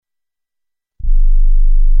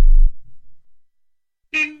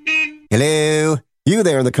Hello? You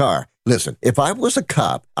there in the car. Listen, if I was a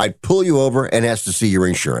cop, I'd pull you over and ask to see your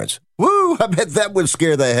insurance. Woo! I bet that would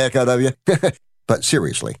scare the heck out of you. But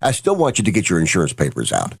seriously, I still want you to get your insurance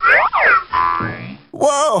papers out.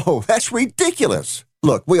 Whoa, that's ridiculous.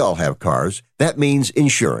 Look, we all have cars. That means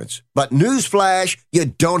insurance. But newsflash, you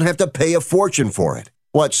don't have to pay a fortune for it.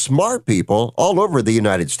 What smart people all over the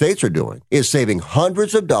United States are doing is saving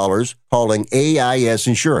hundreds of dollars hauling AIS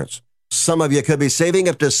insurance. Some of you could be saving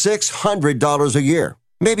up to $600 a year.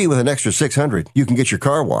 Maybe with an extra $600, you can get your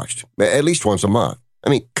car washed, at least once a month. I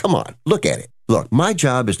mean, come on, look at it. Look, my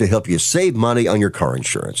job is to help you save money on your car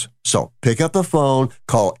insurance. So pick up the phone,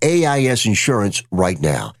 call AIS Insurance right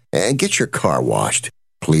now, and get your car washed,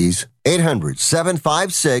 please.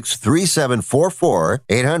 800-756-3744.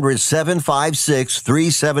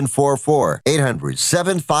 800-756-3744.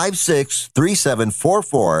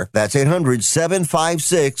 800-756-3744. That's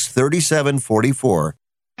 800-756-3744.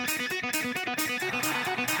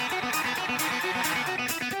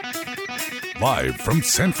 Live from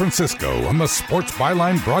San Francisco on the Sports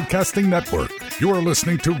Byline Broadcasting Network, you are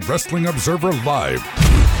listening to Wrestling Observer Live.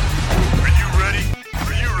 Are you ready?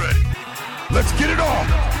 Are you ready? Let's get it on!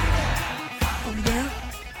 Are we there?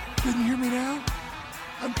 Can you hear me now?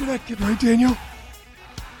 I'm connected, right, Daniel?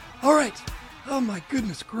 All right. Oh, my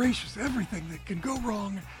goodness gracious. Everything that can go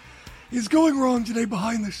wrong is going wrong today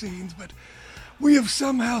behind the scenes, but we have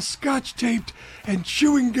somehow scotch-taped and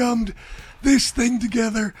chewing-gummed this thing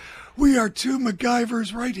together. We are two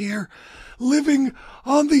MacGyvers right here, living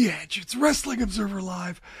on the edge. It's Wrestling Observer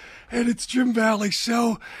Live, and it's Jim Valley.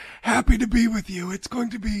 So happy to be with you. It's going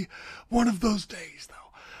to be one of those days,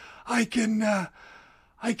 though. I can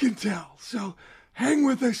tell. So hang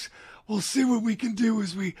with us. We'll see what we can do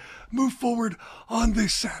as we move forward on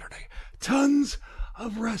this Saturday. Tons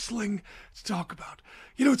of wrestling to talk about.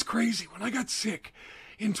 You know, it's crazy. When I got sick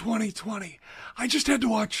in 2020, I just had to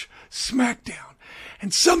watch SmackDown.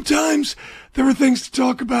 And sometimes there were things to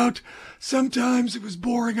talk about. Sometimes it was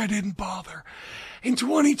boring. I didn't bother. In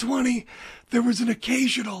 2020, there was an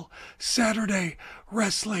occasional Saturday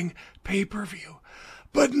wrestling pay-per-view.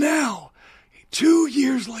 But now, 2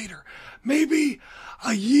 years later, maybe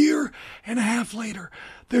a year and a half later,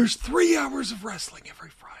 there's 3 hours of wrestling every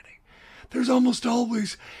Friday. There's almost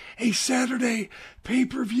always a Saturday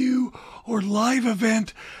pay-per-view or live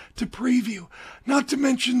event to preview, not to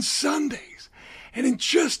mention Sundays. And in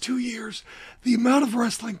just 2 years, the amount of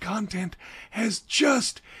wrestling content has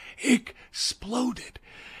just exploded.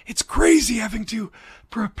 It's crazy having to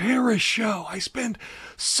prepare a show. I spend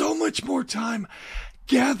so much more time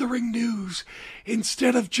gathering news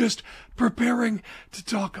instead of just preparing to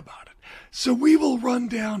talk about it. So we will run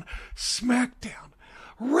down SmackDown,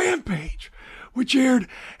 Rampage, which aired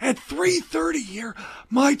at 3:30 here,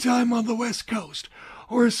 my time on the West Coast,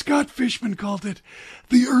 or as Scott Fishman called it,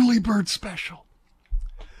 the Early Bird Special.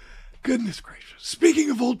 Goodness gracious. Speaking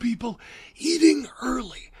of old people eating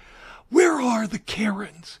early, where are the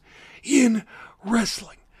Karens in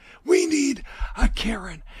wrestling? We need a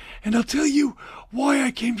Karen. And I'll tell you why I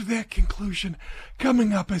came to that conclusion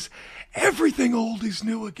coming up, as everything old is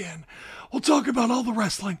new again. We'll talk about all the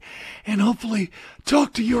wrestling and hopefully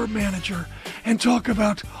talk to your manager and talk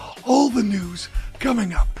about all the news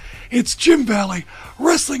coming up. It's Jim Valley,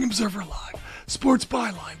 Wrestling Observer Live, Sports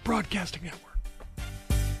Byline Broadcasting Network.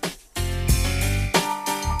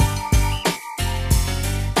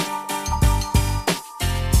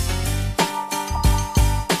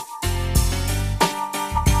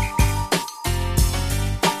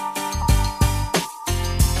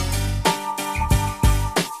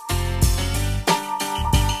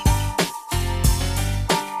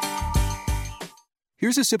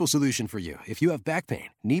 Here's a simple solution for you if you have back pain,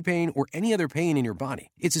 knee pain, or any other pain in your body.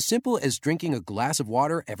 It's as simple as drinking a glass of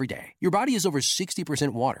water every day. Your body is over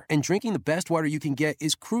 60% water, and drinking the best water you can get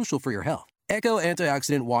is crucial for your health. Echo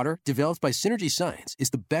Antioxidant Water, developed by Synergy Science, is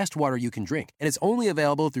the best water you can drink, and it's only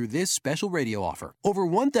available through this special radio offer. Over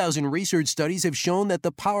 1,000 research studies have shown that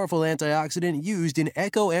the powerful antioxidant used in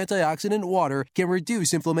Echo Antioxidant Water can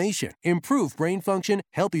reduce inflammation, improve brain function,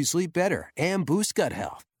 help you sleep better, and boost gut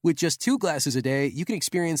health. With just 2 glasses a day, you can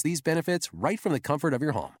experience these benefits right from the comfort of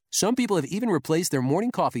your home. Some people have even replaced their morning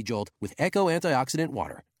coffee jolt with Echo Antioxidant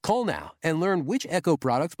Water. Call now and learn which Echo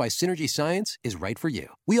product by Synergy Science is right for you.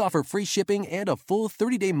 We offer free shipping and a full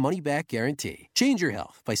 30-day money-back guarantee. Change your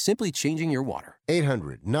health by simply changing your water.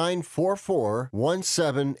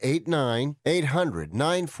 800-944-1789.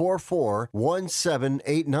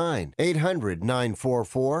 800-944-1789.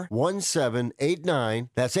 800-944-1789.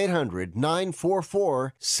 That's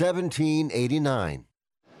 800-944-1789.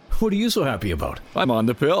 What are you so happy about? I'm on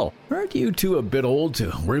the pill. Aren't you two a bit old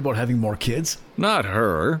to worry about having more kids? Not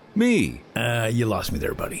her, me. You lost me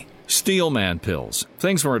there, buddy. Steelman pills.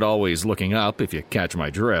 Things weren't always looking up, if you catch my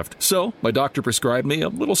drift. So, my doctor prescribed me a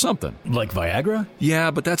little something. Like Viagra? Yeah,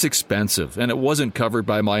 but that's expensive, and it wasn't covered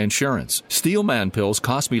by my insurance. Steelman pills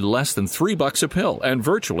cost me less than $3 a pill, and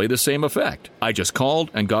virtually the same effect. I just called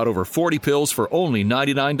and got over 40 pills for only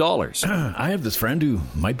 $99. I have this friend who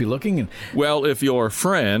might be looking and... Well, if your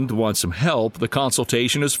friend wants some help, the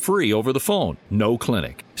consultation is free over the phone. No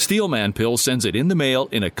clinic. Steelman Pills sends it in the mail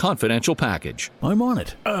in a confidential package. I'm on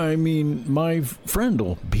it. I mean, my friend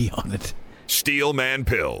will be on it. Steelman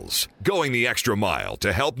Pills, going the extra mile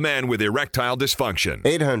to help men with erectile dysfunction.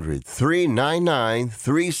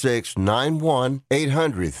 800-399-3691.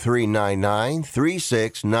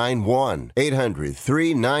 800-399-3691.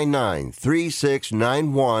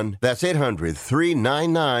 800-399-3691. That's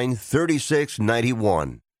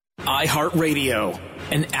 800-399-3691. iHeartRadio,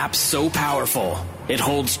 an app so powerful, it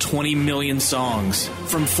holds 20 million songs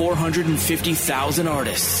from 450,000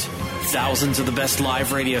 artists, thousands of the best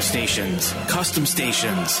live radio stations, custom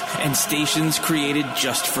stations, and stations created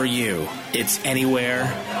just for you. It's anywhere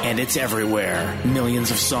and it's everywhere.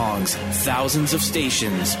 Millions of songs, thousands of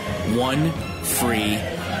stations, one free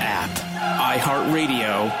app.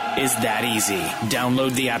 iHeartRadio is that easy.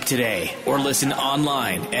 Download the app today or listen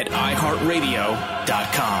online at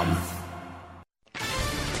iHeartRadio.com.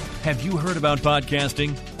 Have you heard about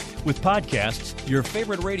podcasting? With podcasts, your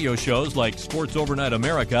favorite radio shows like Sports Overnight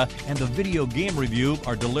America and the Video Game Review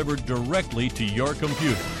are delivered directly to your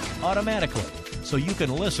computer, automatically, so you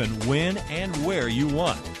can listen when and where you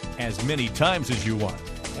want, as many times as you want.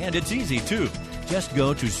 And it's easy, too. Just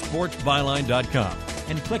go to sportsbyline.com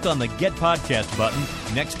and click on the Get Podcast button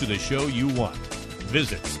next to the show you want.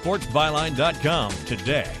 Visit sportsbyline.com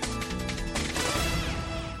today.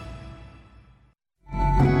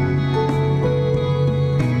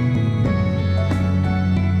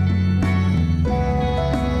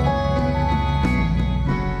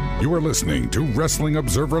 You are listening to Wrestling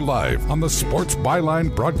Observer Live on the Sports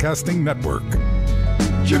Byline Broadcasting Network.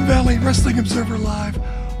 Jim Valley, Wrestling Observer Live,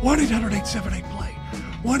 1-800-878-PLAY,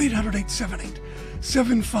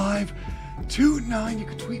 1-800-878-7529. You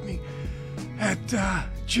can tweet me at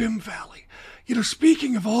Jim Valley. You know,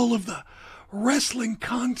 speaking of all of the wrestling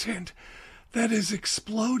content that has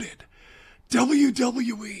exploded,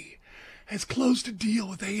 WWE has closed a deal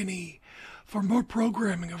with A&E for more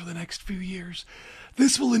programming over the next few years.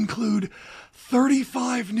 This will include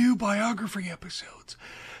 35 new biography episodes,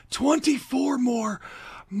 24 more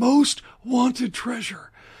Most Wanted Treasure,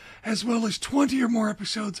 as well as 20 or more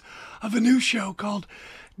episodes of a new show called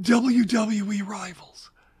WWE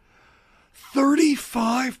Rivals.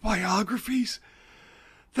 35 biographies?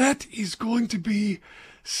 That is going to be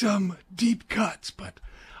some deep cuts, but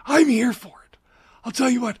I'm here for it. I'll tell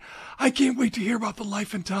you what, I can't wait to hear about the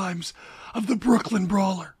life and times of the Brooklyn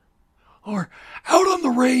Brawler. Or Out on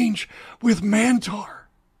the Range with Mantar.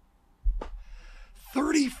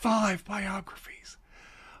 35 biographies.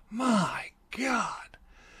 My God.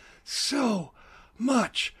 So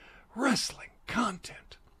much wrestling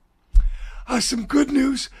content. Some good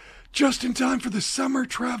news. Just in time for the summer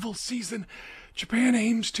travel season, Japan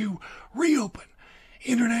aims to reopen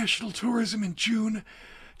international tourism in June.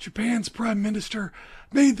 Japan's Prime Minister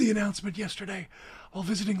made the announcement yesterday while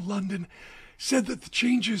visiting London, said that the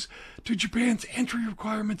changes to Japan's entry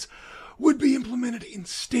requirements would be implemented in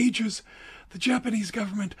stages. The Japanese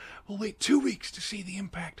government will wait 2 weeks to see the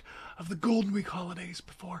impact of the Golden Week holidays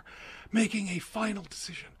before making a final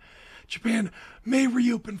decision. Japan may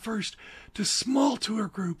reopen first to small tour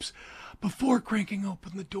groups before cranking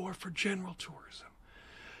open the door for general tourism.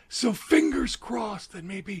 So fingers crossed that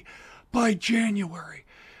maybe by January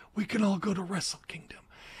we can all go to Wrestle Kingdom.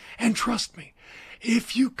 And trust me,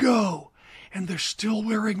 if you go and they're still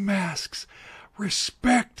wearing masks,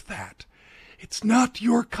 respect that. It's not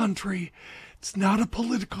your country. It's not a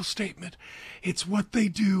political statement. It's what they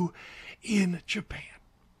do in Japan.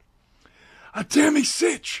 Tammy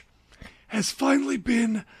Sitch has finally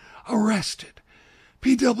been arrested.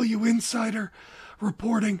 PW Insider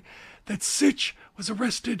reporting that Sitch was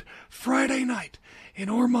arrested Friday night in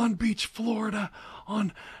Ormond Beach, Florida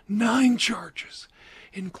on 9 charges,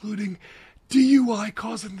 including DUI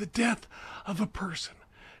causing the death of a person,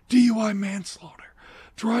 DUI manslaughter,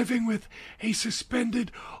 driving with a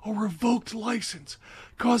suspended or revoked license,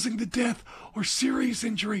 causing the death or serious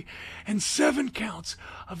injury, and 7 counts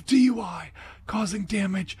of DUI causing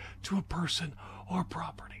damage to a person or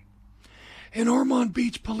property. An Ormond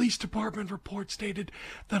Beach Police Department report stated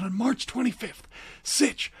that on March 25th,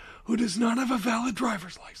 Sitch, who does not have a valid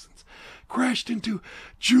driver's license, crashed into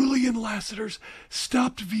Julian Lassiter's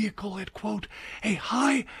stopped vehicle at, quote, a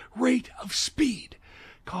high rate of speed,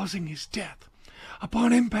 causing his death.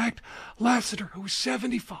 Upon impact, Lassiter, who was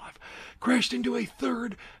 75, crashed into a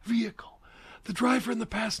third vehicle. The driver and the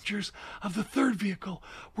passengers of the third vehicle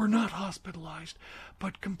were not hospitalized,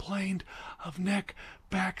 but complained of neck,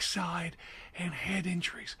 backside, and head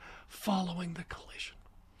injuries following the collision.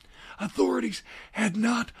 Authorities had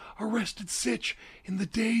not arrested Sitch in the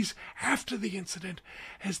days after the incident,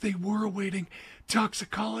 as they were awaiting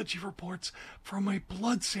toxicology reports from a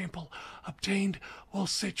blood sample obtained while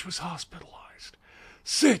Sitch was hospitalized.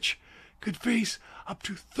 Sitch could face up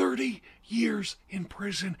to 30 years in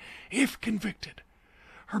prison if convicted.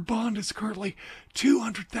 Her bond is currently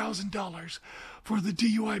 $200,000 for the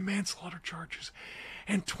DUI manslaughter charges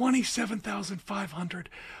and $27,500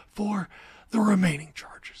 for the remaining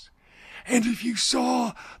charges. And if you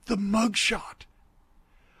saw the mugshot,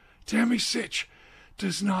 Tammy Sitch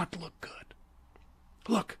does not look good.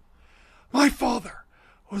 Look, my father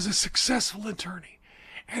was a successful attorney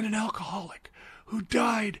and an alcoholic who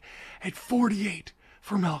died at 48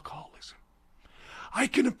 from alcoholism. I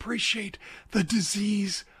can appreciate the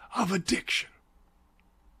disease of addiction.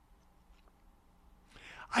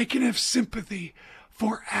 I can have sympathy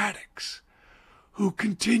for addicts who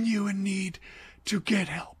continue in need to get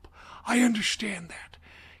help. I understand that.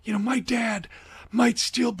 You know, my dad might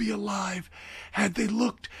still be alive had they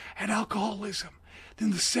looked at alcoholism in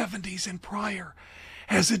the 70s and prior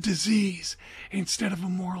as a disease instead of a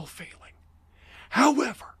moral failing.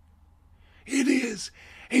 However, it is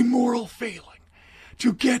a moral failing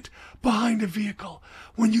to get behind a vehicle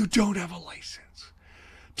when you don't have a license,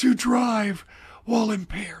 to drive while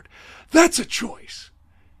impaired. That's a choice.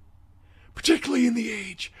 Particularly in the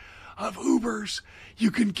age of Ubers, you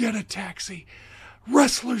can get a taxi.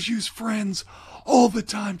 Wrestlers use friends all the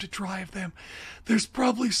time to drive them. There's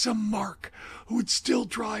probably some Mark who would still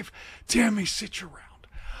drive Tammy Sitch around.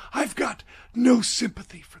 I've got no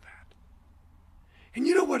sympathy for that. And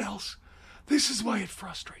you know what else? This is why it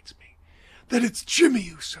frustrates me. That it's Jimmy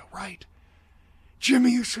Uso, right?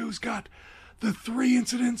 Jimmy Uso's got the 3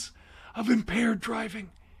 incidents of impaired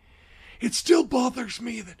driving. It still bothers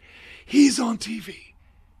me that he's on TV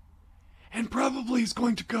and probably is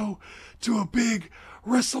going to go to a big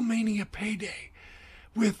WrestleMania payday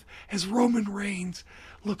with as Roman Reigns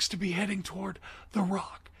looks to be heading toward The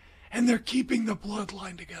Rock. And they're keeping the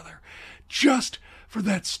bloodline together just for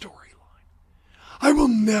that storyline. I will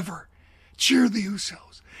never cheer the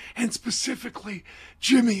Usos, and specifically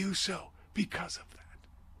Jimmy Uso, because of that.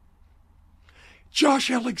 Josh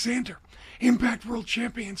Alexander, Impact World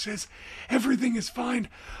Champion, says everything is fine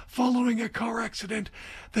following a car accident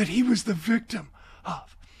that he was the victim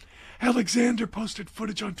of. Alexander posted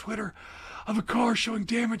footage on Twitter of a car showing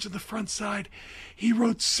damage on the front side. He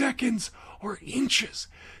wrote, "Seconds or inches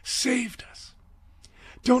saved us."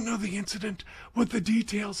 Don't know the incident, what the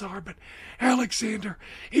details are, but Alexander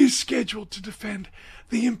is scheduled to defend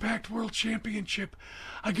the Impact World Championship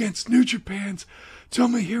against New Japan's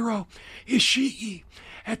Tomohiro Ishii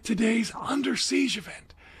at today's Under Siege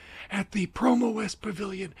event at the Promo West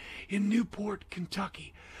Pavilion in Newport,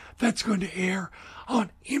 Kentucky. That's going to air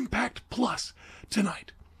on Impact Plus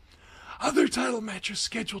tonight. Other title matches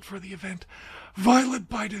scheduled for the event: Violent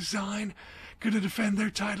by Design going to defend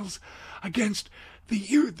their titles against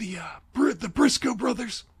the Briscoe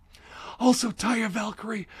brothers. Also, Taya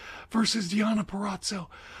Valkyrie versus Deonna Purrazzo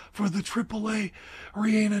for the AAA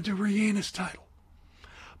Reina de Reinas title.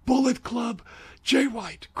 Bullet Club, Jay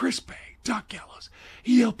White, Chris Bay, Doc Gallows,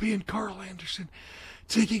 ELP, and Carl Anderson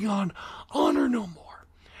taking on Honor No More,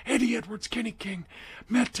 Eddie Edwards, Kenny King,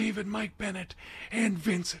 Matt Taven, Mike Bennett, and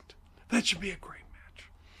Vincent. That should be a great match.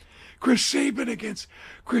 Chris Sabin against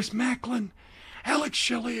Chris Macklin, Alex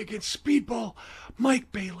Shelley against Speedball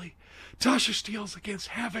Mike Bailey, Tasha Steelz against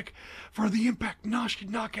Havoc for the Impact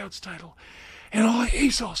Knockouts title, and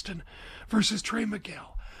Ace Austin versus Trey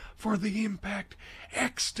Miguel for the Impact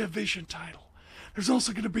X Division title. There's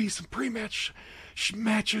also going to be some pre-match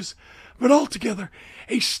matches, but altogether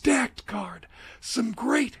a stacked card. Some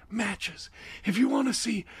great matches. If you want to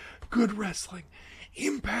see good wrestling,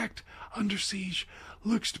 Impact Under Siege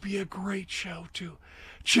looks to be a great show to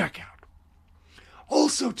check out.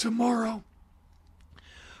 Also tomorrow,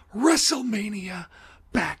 WrestleMania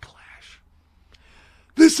Backlash.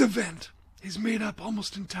 This event is made up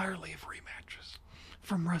almost entirely of rematches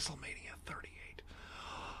from WrestleMania 38.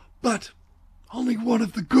 But only one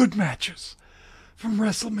of the good matches from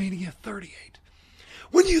WrestleMania 38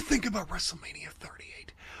 When you think about WrestleMania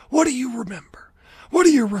 38, what do you remember? What are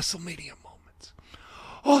your WrestleMania moments?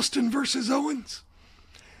 Austin versus Owens?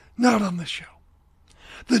 Not on the show.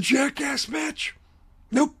 The Jackass match?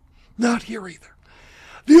 Nope, not here either.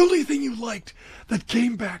 The only thing you liked that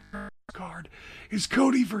came back on the card is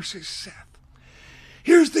Cody versus Seth.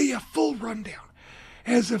 Here's the full rundown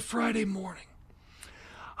as of Friday morning.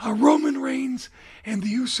 Roman Reigns and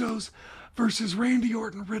the Usos versus Randy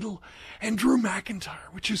Orton, Riddle, and Drew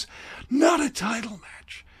McIntyre, which is not a title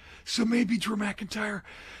match. So maybe Drew McIntyre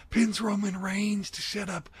pins Roman Reigns to set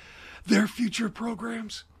up their future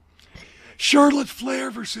programs. Charlotte Flair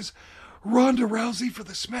versus Ronda Rousey for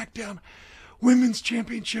the SmackDown Women's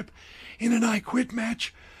Championship in an I Quit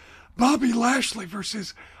match. Bobby Lashley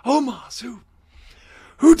versus Omos,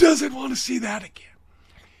 who doesn't want to see that again?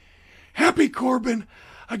 Happy Corbin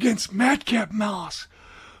against Madcap Moss,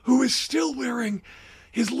 who is still wearing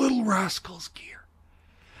his Little Rascals gear.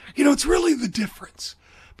 You know, it's really the difference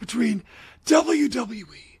between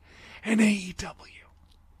WWE and AEW.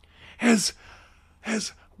 As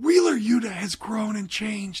Wheeler Yuta has grown and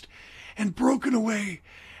changed and broken away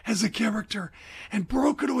as a character and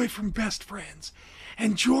broken away from Best Friends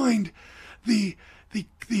and joined the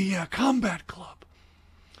Combat Club.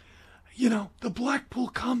 You know, the Blackpool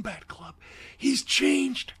Combat Club. He's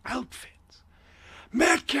changed outfits.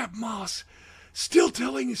 Madcap Moss still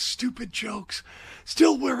telling his stupid jokes,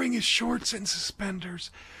 still wearing his shorts and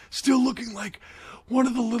suspenders, still looking like one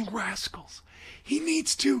of the Little Rascals. He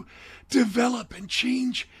needs to develop and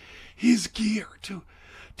change his gear to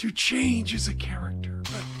change as a character.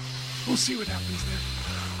 But we'll see what happens there.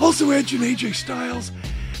 Also, Edge and AJ Styles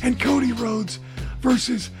and Cody Rhodes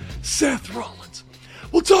versus Seth Rollins.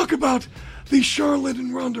 We'll talk about the Charlotte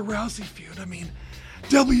and Ronda Rousey feud. I mean,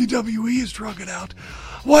 WWE has drug it out.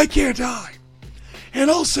 Why can't I? And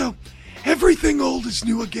also, everything old is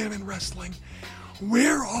new again in wrestling.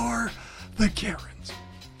 Where are the Karens?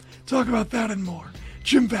 Talk about that and more.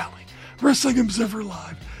 Jim Valley, Wrestling Observer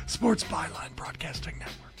Live, Sports Byline Broadcasting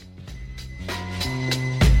Network.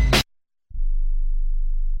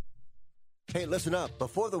 Hey, listen up.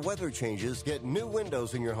 Before the weather changes, get new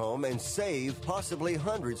windows in your home and save possibly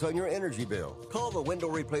hundreds on your energy bill. Call the Window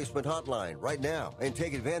Replacement Hotline right now and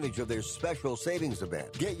take advantage of their special savings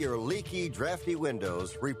event. Get your leaky, drafty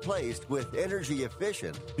windows replaced with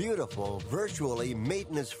energy-efficient, beautiful, virtually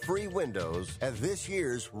maintenance-free windows at this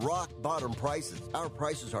year's rock-bottom prices. Our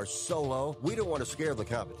prices are so low, we don't want to scare the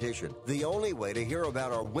competition. The only way to hear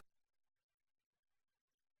about our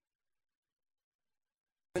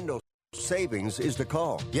window savings is to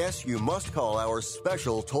call. Yes, you must call our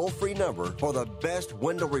special toll-free number for the best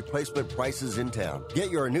window replacement prices in town.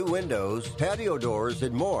 Get your new windows, patio doors,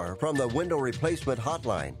 and more from the Window Replacement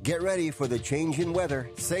Hotline. Get ready for the change in weather.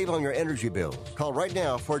 Save on your energy bills. Call right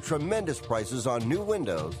now for tremendous prices on new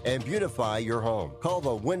windows and beautify your home. Call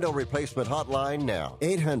the Window Replacement Hotline now.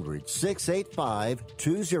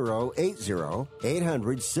 800-685-2080.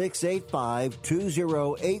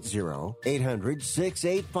 800-685-2080.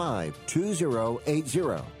 800-685-2080.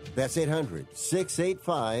 That's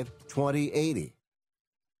 800-685-2080.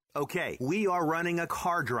 Okay, we are running a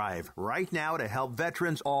car drive right now to help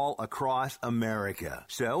veterans all across America.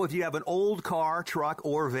 So if you have an old car, truck,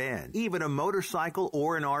 or van, even a motorcycle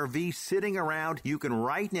or an RV sitting around, you can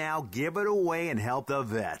right now give it away and help the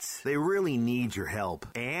vets. They really need your help.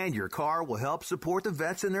 And your car will help support the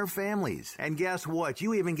vets and their families. And guess what?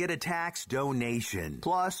 You even get a tax donation.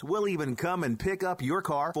 Plus, we'll even come and pick up your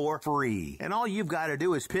car for free. And all you've got to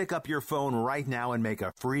do is pick up your phone right now and make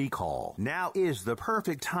a free call. Now is the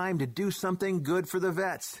perfect time to do something good for the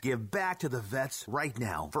vets. Give back to the vets right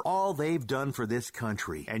now for all they've done for this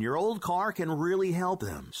country. And your old car can really help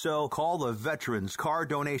them. So call the Veterans Car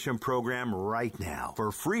Donation Program right now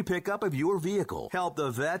for free pickup of your vehicle. Help the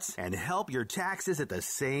vets and help your taxes at the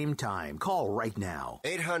same time. Call right now.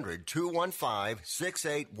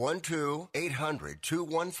 800-215-6812.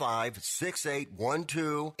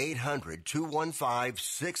 800-215-6812.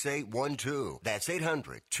 800-215-6812. That's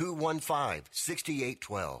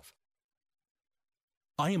 800-215-6812.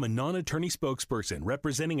 I am a non-attorney spokesperson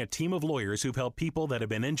representing a team of lawyers who've helped people that have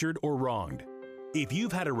been injured or wronged. If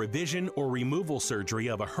you've had a revision or removal surgery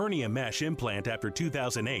of a hernia mesh implant after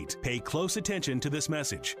 2008, pay close attention to this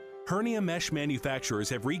message. Hernia mesh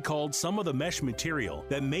manufacturers have recalled some of the mesh material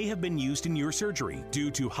that may have been used in your surgery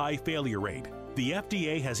due to high failure rate. The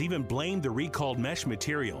FDA has even blamed the recalled mesh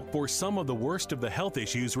material for some of the worst of the health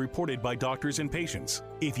issues reported by doctors and patients.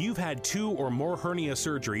 If you've had 2 or more hernia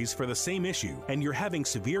surgeries for the same issue and you're having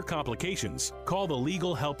severe complications, call the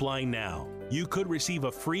legal helpline now. you could receive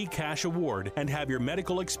a free cash award and have your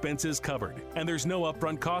medical expenses covered. And there's no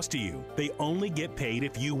upfront cost to you. They only get paid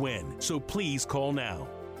if you win. So please call now.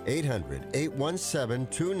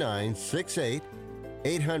 800-817-2968.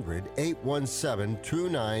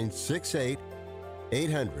 800-817-2968.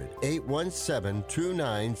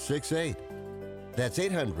 800-817-2968. That's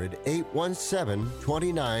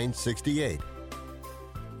 800-817-2968.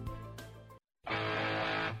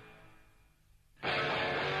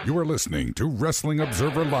 You are listening to Wrestling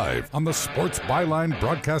Observer Live on the Sports Byline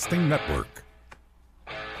Broadcasting Network.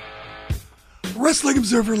 Wrestling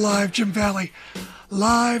Observer Live, Jim Valley,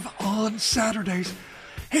 live on Saturdays.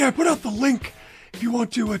 Hey, I put out the link if you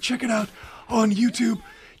want to check it out on YouTube.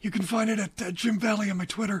 You can find it at Jim Valley on my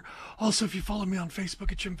Twitter. Also, if you follow me on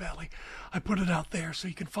Facebook at Jim Valley, I put it out there so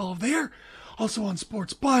you can follow there. Also on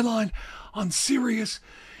Sports Byline, on Sirius,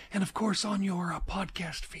 and of course on your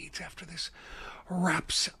podcast feeds after this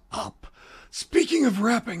wraps up. Speaking of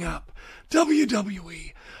wrapping up,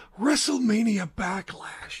 WWE WrestleMania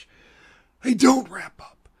Backlash. They don't wrap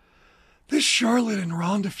up. This Charlotte and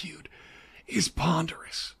Ronda feud is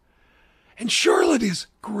ponderous. And Charlotte is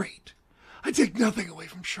great. I take nothing away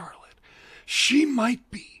from Charlotte. She might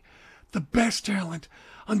be the best talent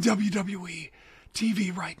on WWE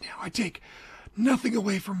TV right now. I take nothing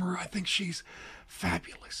away from her. I think she's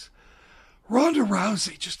fabulous. Ronda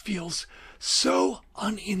Rousey just feels so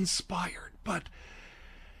uninspired. But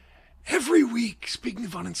every week, speaking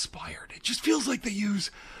of uninspired, it just feels like they use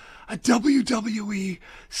a WWE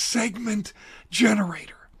segment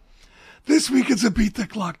generator. This week it's a Beat the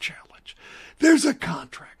Clock challenge. There's a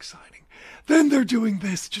contract signing. Then they're doing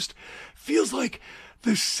this. Just feels like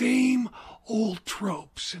the same old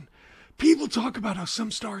tropes. And people talk about how some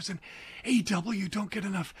stars in AEW don't get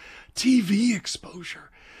enough TV exposure.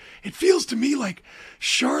 It feels to me like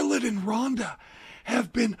Charlotte and Ronda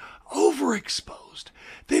have been overexposed.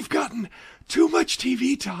 They've gotten too much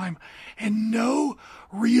TV time and no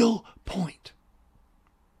real point.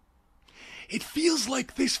 It feels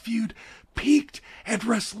like this feud peaked at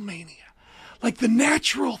WrestleMania. Like the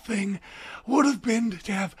natural thing would have been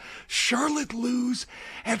to have Charlotte lose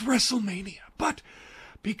at WrestleMania. But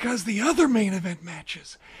because the other main event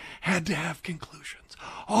matches had to have conclusions.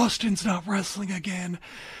 Austin's not wrestling again.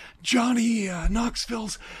 Johnny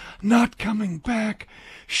Knoxville's not coming back.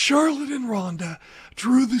 Charlotte and Ronda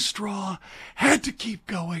drew the straw, had to keep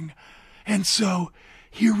going. And so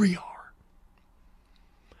here we are.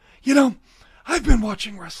 You know, I've been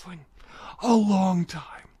watching wrestling a long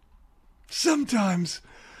time. Sometimes,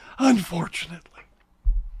 unfortunately.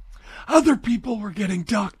 Other people were getting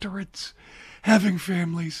doctorates, having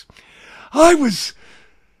families. I was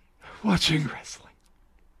watching wrestling.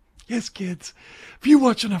 Yes, kids, if you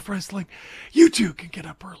watch enough wrestling, you too can get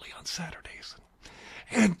up early on Saturdays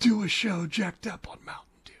and do a show jacked up on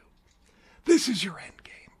Mountain Dew. This is your end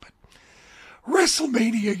game, but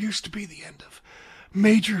WrestleMania used to be the end of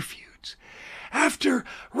major feuds. After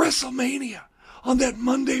WrestleMania, on that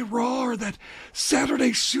Monday Raw or that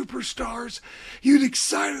Saturday Superstars, you'd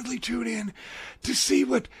excitedly tune in to see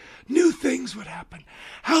what new things would happen,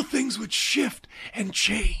 how things would shift and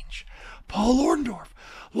change. Paul Orndorff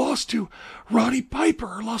lost to Roddy Piper,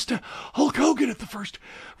 or lost to Hulk Hogan at the first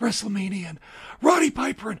WrestleMania, and Roddy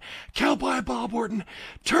Piper and Cowboy Bob Orton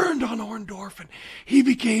turned on Orndorff, and he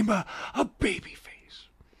became a babyface.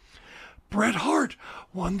 Bret Hart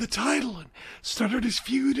won the title and started his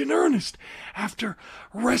feud in earnest after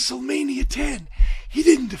WrestleMania 10. He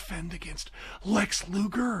didn't defend against Lex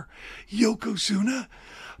Luger or Yokozuna.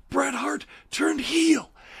 Bret Hart turned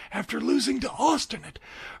heel after losing to Austin at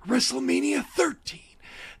WrestleMania 13.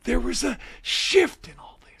 There was a shift in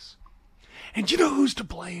all this. And you know who's to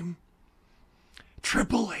blame?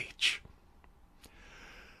 Triple H.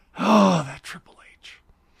 Oh, that Triple H.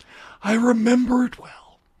 I remember it well.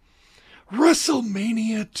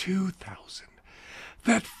 WrestleMania 2000.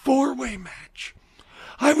 That four-way match.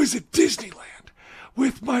 I was at Disneyland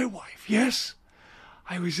with my wife. Yes,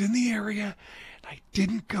 I was in the area and I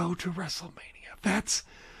didn't go to WrestleMania. That's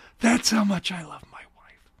how much I love my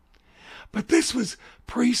wife. But this was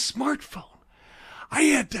pre-smartphone. I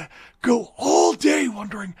had to go all day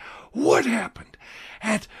wondering what happened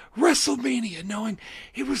at WrestleMania, knowing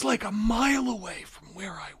it was like a mile away from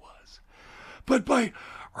where I was. But by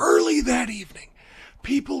early that evening,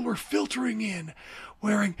 people were filtering in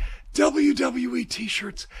wearing WWE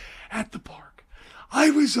t-shirts at the park. I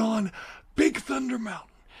was on Big Thunder Mountain.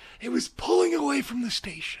 It was pulling away from the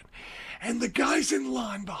station, and the guys in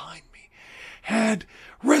line behind me had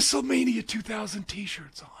WrestleMania 2000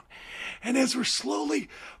 t-shirts on. And as we're slowly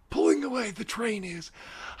pulling away the train is,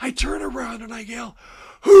 I turn around and I yell,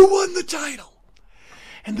 "Who won the title?"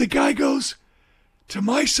 And the guy goes, to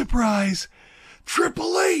my surprise,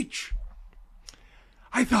 Triple H.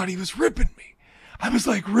 I thought he was ripping me. I was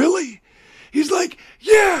like, really? He's like,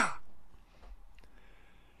 yeah.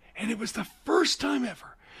 And it was the first time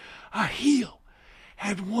ever a heel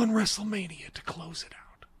had won WrestleMania to close it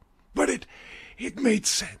out. But it made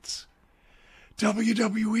sense.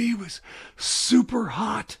 WWE was super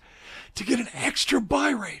hot to get an extra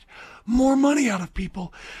buy rate, more money out of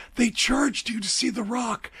people. They charged you to see The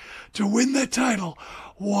Rock to win that title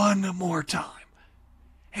one more time.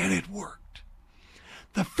 And it worked.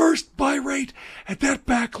 The first buy rate at that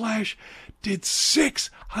Backlash did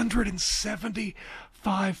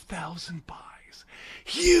 675,000 buys.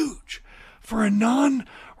 Huge for a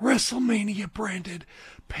non-WrestleMania branded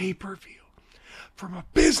pay-per-view. From a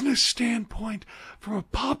business standpoint, from a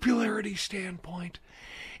popularity standpoint,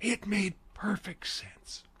 it made perfect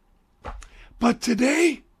sense. But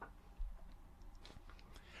today,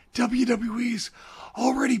 WWE's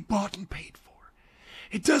already bought and paid for.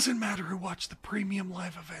 It doesn't matter who watched the premium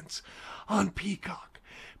live events on Peacock.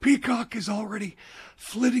 Peacock is already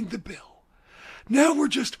footing the bill. Now we're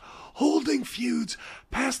just holding feuds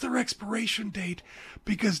past their expiration date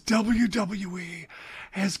because WWE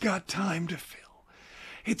has got time to fill.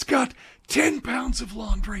 It's got 10 pounds of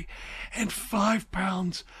laundry and 5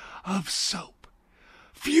 pounds of soap.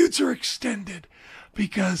 Feuds are extended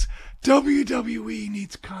because WWE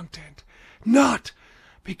needs content, not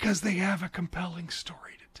because they have a compelling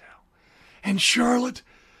story to tell. And Charlotte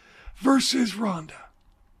versus Ronda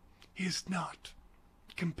is not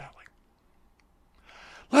compelling.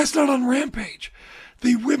 Last night on Rampage,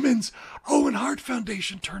 the Women's Owen Hart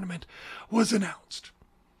Foundation tournament was announced.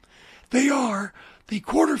 They are the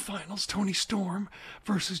quarterfinals, Toni Storm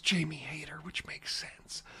versus Jamie Hayter, which makes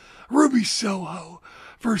sense. Ruby Soho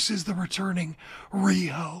versus the returning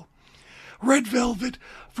Riho. Red Velvet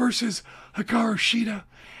versus Hikaru Shida.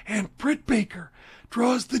 And Britt Baker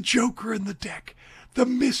draws the Joker in the deck, the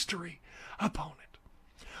mystery opponent.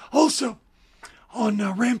 Also, on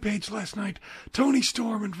Rampage last night, Toni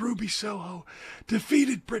Storm and Ruby Soho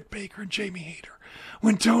defeated Britt Baker and Jamie Hayter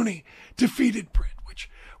when Toni defeated Britt,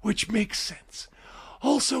 which makes sense.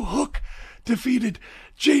 Also, Hook defeated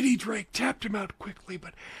J.D. Drake, tapped him out quickly,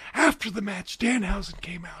 but after the match, Danhausen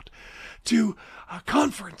came out to a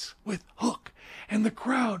conference with Hook, and the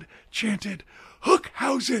crowd chanted,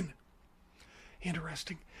 "Hookhausen!"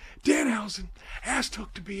 Interesting. Danhausen asked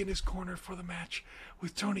Hook to be in his corner for the match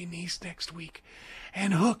with Tony Nese next week,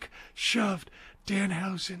 and Hook shoved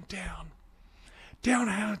Danhausen down.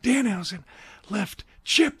 Danhausen left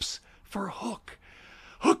chips for Hook.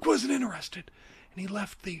 Hook wasn't interested, and he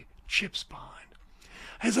left the chips behind.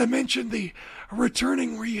 As I mentioned, the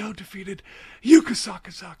returning Riho defeated Yuka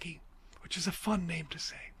Sakazaki, which is a fun name to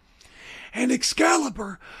say. And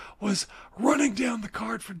Excalibur was running down the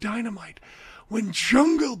card for Dynamite when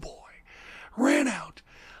Jungle Boy ran out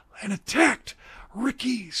and attacked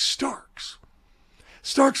Ricky Starks.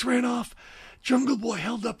 Starks ran off. Jungle Boy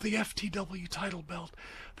held up the FTW title belt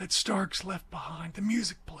that Starks left behind. The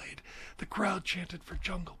music played. The crowd chanted for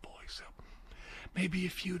Jungle Boy. So maybe a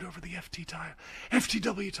feud over the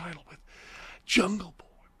FTW title with Jungle Boy.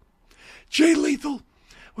 Jay Lethal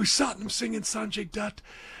with Satnam Singh and Sanjay Dutt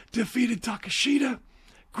defeated Takeshita.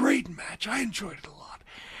 Great match. I enjoyed it a lot.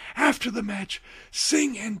 After the match,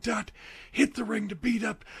 Singh and Dutt hit the ring to beat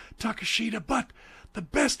up Takeshita, but the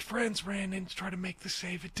best friends ran in to try to make the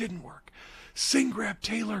save. It didn't work. Singh grabbed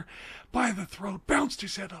Taylor by the throat, bounced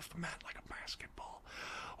his head off the mat like a basketball.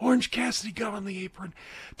 Orange Cassidy got on the apron,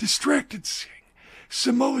 distracted Singh.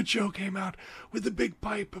 Samoa Joe came out with the big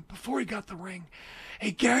pipe, but before he got the ring,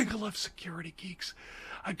 a gaggle of security geeks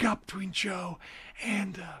got between Joe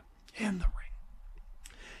and the ring.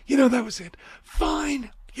 That was it.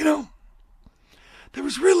 Fine. There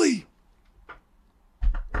was really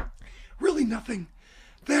nothing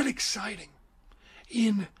that exciting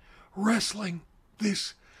in wrestling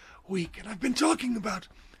this week. And I've been talking about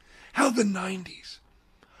how the 90s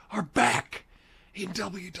are back in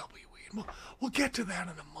WWE. And we'll get to that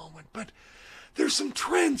in a moment. But there's some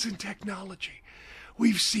trends in technology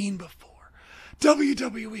we've seen before.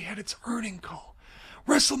 WWE had its earning call.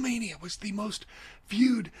 WrestleMania was the most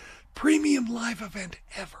viewed premium live event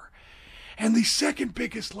ever, and the second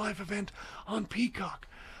biggest live event on Peacock,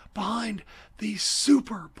 behind the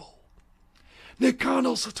Super Bowl. Nick Khan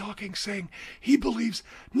also talking, saying he believes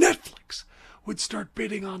Netflix would start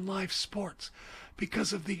bidding on live sports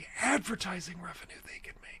because of the advertising revenue they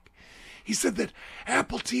could make. He said that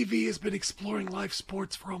Apple TV has been exploring live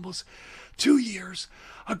sports for almost 2 years,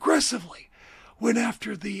 aggressively went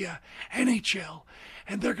after the NHL,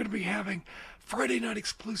 and they're going to be having Friday night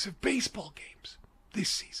exclusive baseball games this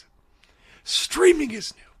season. Streaming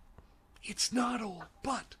is new. It's not old,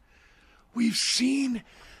 but we've seen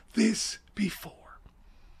this before.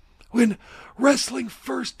 When wrestling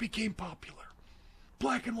first became popular,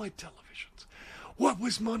 black and white televisions, what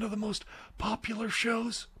was one of the most popular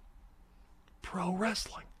shows? Pro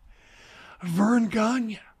wrestling. Vern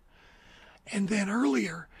Gagne. And then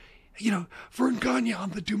earlier, Vern Gagne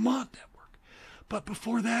on the Dumont Network. But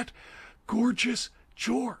before that, Gorgeous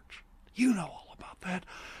George. You know all about that.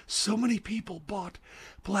 So many people bought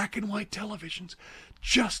black and white televisions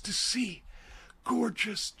just to see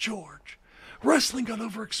Gorgeous George. Wrestling got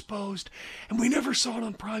overexposed, and we never saw it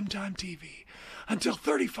on primetime TV until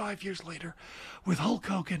 35 years later with Hulk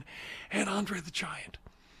Hogan and Andre the Giant.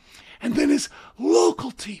 And then as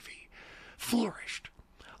local TV flourished,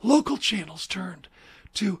 local channels turned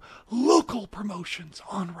to local promotions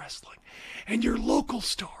on wrestling, and your local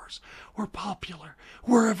stars were popular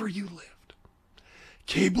wherever you lived.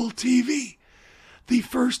 Cable TV, the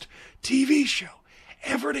first TV show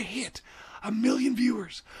ever to hit 1 million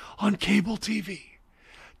viewers on cable TV.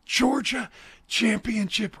 Georgia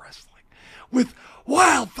Championship Wrestling with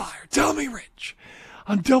Wildfire Tommy Rich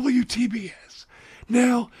on WTBS,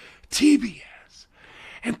 now TBS.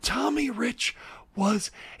 And Tommy Rich was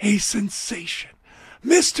a sensation.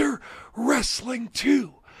 Mr. Wrestling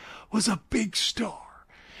 2 was a big star.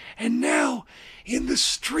 And now, in the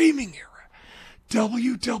streaming era,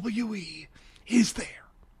 WWE is there.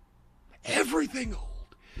 Everything old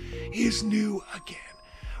is new again.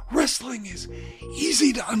 Wrestling is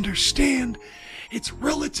easy to understand. It's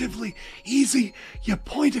relatively easy. You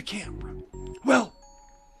point a camera. Well,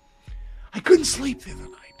 I couldn't sleep the other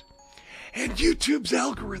night, and YouTube's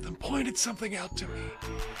algorithm pointed something out to me.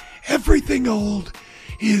 Everything old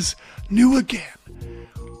is new again.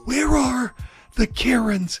 Where are the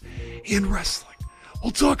Karens in wrestling?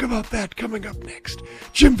 We'll talk about that coming up next.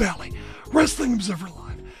 Jim Valley, Wrestling Observer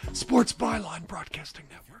Live, Sports Byline Broadcasting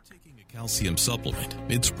Network. Calcium supplement,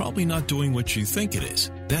 it's probably not doing what you think it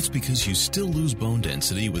is. That's because you still lose bone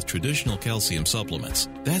density with traditional calcium supplements.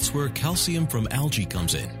 That's where calcium from algae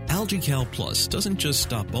comes in. AlgaeCal Plus doesn't just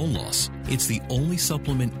stop bone loss. It's the only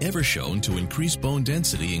supplement ever shown to increase bone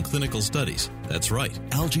density in clinical studies. That's right,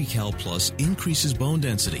 AlgaeCal Plus increases bone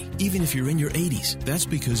density, even if you're in your 80s. That's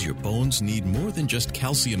because your bones need more than just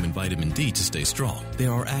calcium and vitamin D to stay strong.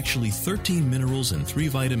 There are actually 13 minerals and 3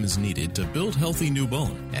 vitamins needed to build healthy new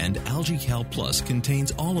bone, and AlgaeCal Plus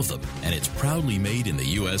contains all of them, and it's proudly made in the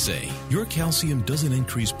USA. Your calcium doesn't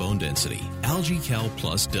increase bone density. AlgaeCal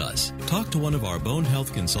Plus does. Talk to one of our bone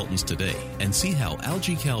health consultants today and see how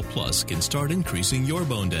AlgaeCal Plus can start increasing your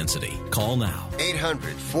bone density. Call now.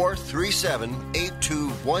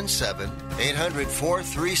 800-437-8217.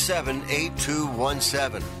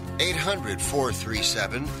 800-437-8217.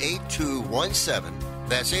 800-437-8217.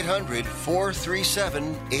 That's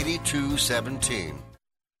 800-437-8217.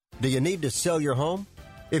 Do you need to sell your home?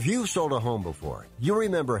 If you've sold a home before, you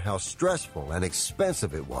remember how stressful and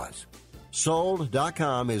expensive it was.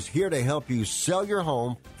 Sold.com is here to help you sell your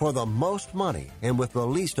home for the most money and with the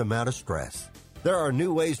least amount of stress. There are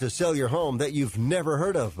new ways to sell your home that you've never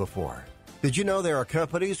heard of before. Did you know there are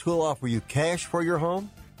companies who'll offer you cash for your home?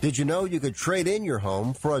 Did you know you could trade in your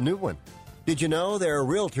home for a new one? Did you know there are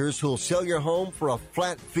realtors who'll sell your home for a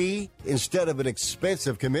flat fee instead of an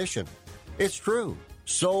expensive commission? It's true.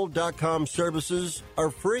 Sold.com services are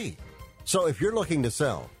free. So if you're looking to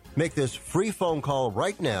sell, make this free phone call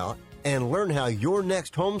right now and learn how your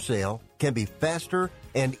next home sale can be faster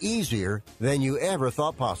and easier than you ever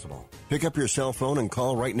thought possible. Pick up your cell phone and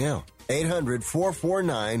call right now.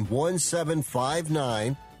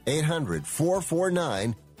 800-449-1759.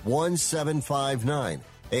 800-449-1759.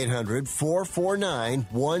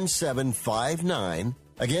 800-449-1759.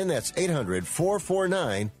 Again, that's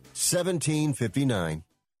 800-449-1759.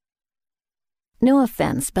 No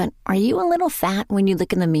offense, but are you a little fat when you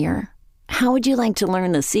look in the mirror? How would you like to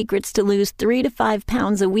learn the secrets to lose 3 to 5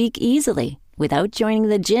 pounds a week easily without joining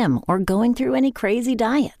the gym or going through any crazy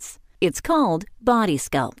diets? It's called Body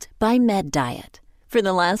Sculpt by Med Diet. For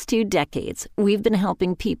the last 2 decades, we've been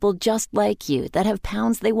helping people just like you that have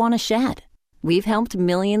pounds they want to shed. We've helped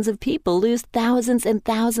millions of people lose thousands and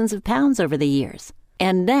thousands of pounds over the years.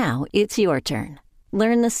 And now it's your turn.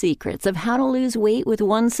 Learn the secrets of how to lose weight with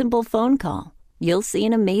one simple phone call. You'll see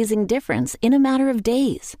an amazing difference in a matter of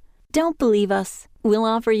days. Don't believe us? We'll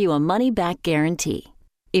offer you a money-back guarantee.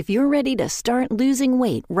 If you're ready to start losing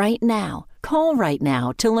weight right now, Call right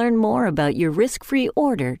now to learn more about your risk-free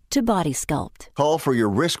order to Body Sculpt. Call for your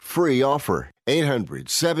risk-free offer.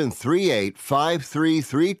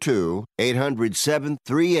 800-738-5332.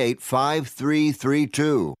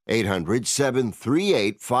 800-738-5332.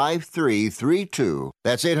 800-738-5332.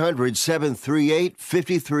 That's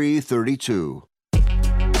 800-738-5332.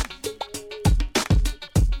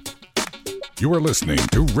 You are listening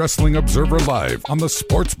to Wrestling Observer Live on the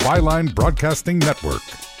Sports Byline Broadcasting Network.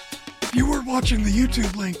 If you weren't watching the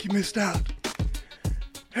YouTube link, you missed out.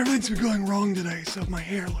 Everything's been going wrong today, so my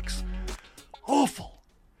hair looks awful.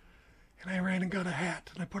 And I ran and got a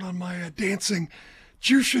hat, and I put on my dancing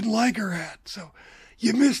Jushin Liger hat. So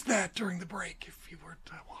you missed that during the break if you weren't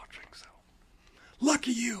watching. So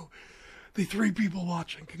lucky you, the 3 people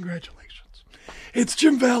watching. Congratulations. It's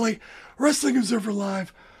Jim Valley, Wrestling Observer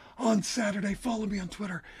Live on Saturday. Follow me on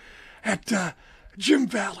Twitter at Jim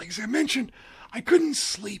Valley. As I mentioned, I couldn't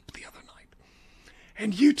sleep the other night,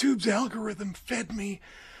 and YouTube's algorithm fed me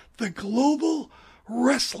the Global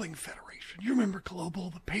Wrestling Federation. You remember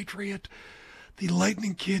Global, the Patriot, the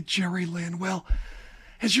Lightning Kid, Jerry Lynn. Well,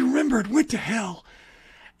 as you remember, it went to hell,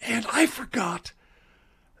 and I forgot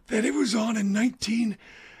that it was on in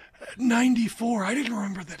 1994. I didn't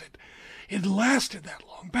remember that it lasted that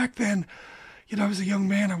long. Back then, I was a young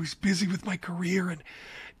man. I was busy with my career and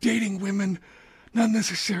dating women, not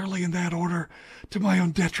necessarily in that order, to my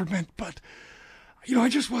own detriment, but, I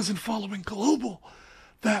just wasn't following Global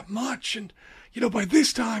that much. And, by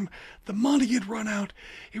this time, the money had run out.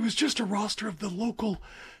 It was just a roster of the local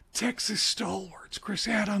Texas stalwarts, Chris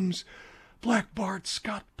Adams, Black Bart,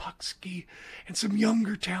 Scott Pucksky, and some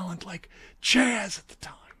younger talent like Chaz at the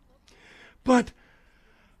time. But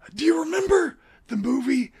do you remember the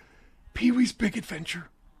movie Pee-wee's Big Adventure?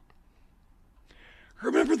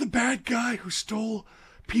 Remember the bad guy who stole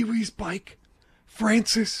Pee-wee's bike?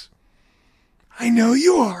 Francis? I know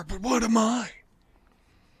you are, but what am I?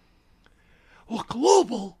 Well,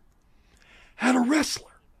 Global had a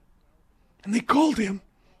wrestler, and they called him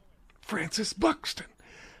Francis Buxton,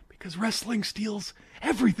 because wrestling steals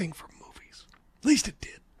everything from movies. At least it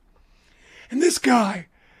did. And this guy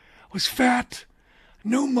was fat,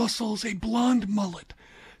 no muscles, a blonde mullet,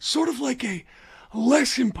 sort of like a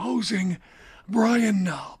less imposing Bryan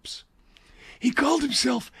Knobs. He called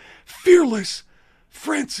himself Fearless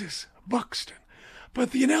Francis Buxton,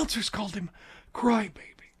 but the announcers called him Crybaby.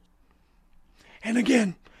 And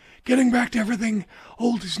again, getting back to everything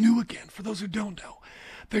old is new again, for those who don't know,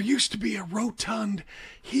 there used to be a rotund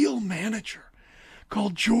heel manager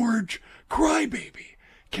called George Crybaby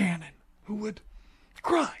Cannon, who would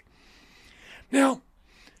cry. Now,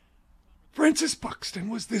 Francis Buxton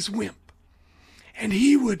was this wimp, and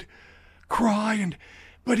he would cry,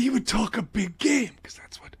 but he would talk a big game, because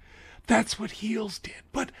that's what heels did.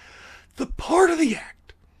 But the part of the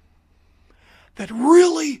act that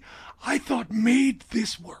really, I thought, made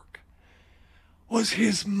this work was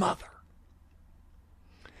his mother.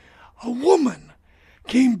 A woman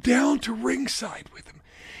came down to ringside with him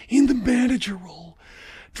in the manager role,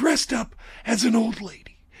 dressed up as an old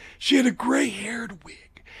lady. She had a gray-haired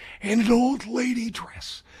wig and an old lady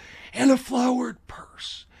dress and a flowered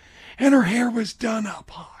purse, and her hair was done up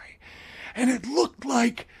high, and it looked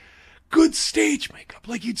like good stage makeup,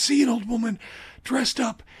 like you'd see an old woman dressed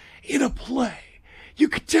up in a play. You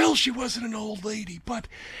could tell she wasn't an old lady, but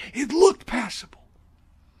it looked passable.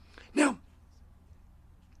 Now,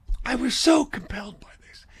 I was so compelled by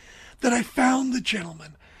this that I found the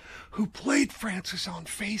gentleman who played Francis on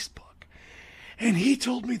Facebook, and he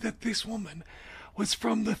told me that this woman was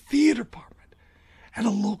from the theater department at a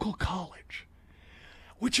local college,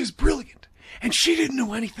 which is brilliant. And she didn't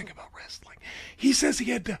know anything about wrestling. He says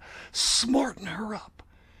he had to smarten her up.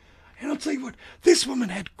 And I'll tell you what, this woman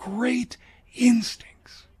had great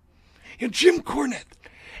instincts. Jim Cornette,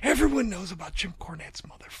 everyone knows about Jim Cornette's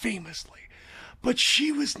mother, famously, but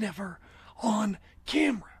she was never on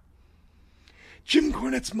camera. Jim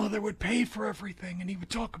Cornette's mother would pay for everything, and he would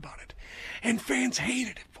talk about it, and fans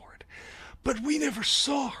hated him for it, but we never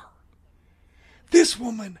saw her. This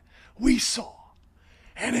woman we saw,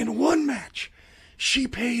 and in one match, she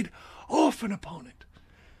paid off an opponent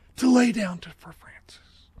to lay down for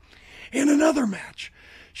Francis. In another match,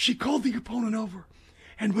 she called the opponent over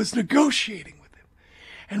and was negotiating with him,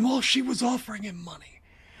 and while she was offering him money,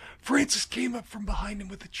 Francis came up from behind him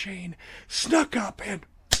with a chain, snuck up, and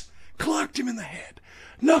clocked him in the head,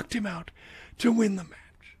 knocked him out to win the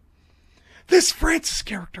match. This Francis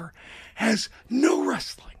character has no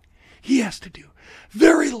wrestling. He has to do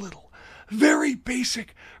very little, very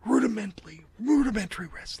basic, rudimentary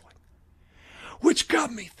wrestling, which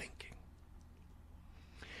got me thinking.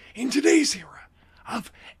 in today's era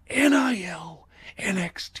of NIL,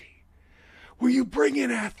 NXT, where you bring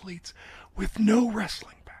in athletes with no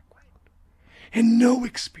wrestling background and no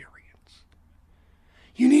experience,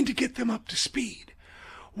 you need to get them up to speed.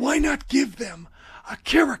 Why not give them a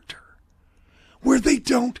character where they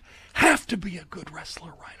don't have to be a good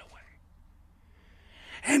wrestler right away?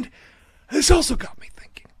 And this also got me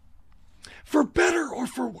thinking. For better or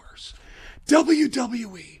for worse,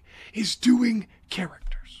 WWE is doing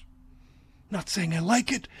characters. Not saying I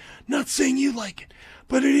like it, not saying you like it,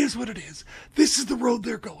 but it is what it is. This is the road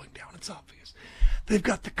they're going down. It's obvious. They've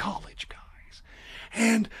got the college guys,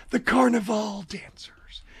 and the carnival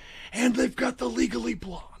dancers, and they've got the Legally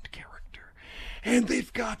Blonde character, and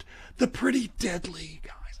they've got the Pretty Deadly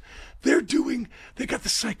guys. They got the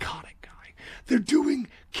psychotic guy. They're doing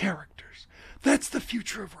characters. That's the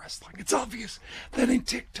future of wrestling. It's obvious that in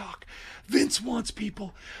TikTok, Vince wants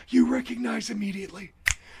people you recognize immediately.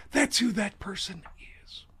 That's who that person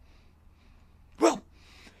is. Well,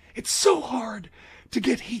 it's so hard to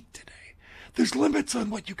get heat today. There's limits on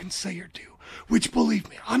what you can say or do, which, believe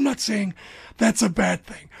me, I'm not saying that's a bad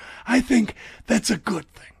thing. I think that's a good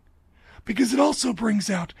thing, because it also brings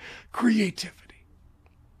out creativity.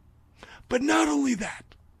 But not only that,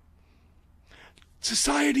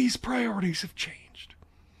 society's priorities have changed.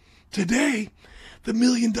 Today, the $1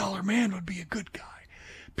 Million Man would be a good guy.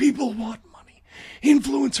 People want money.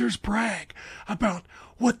 Influencers brag about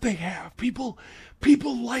what they have. People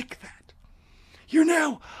like that. You're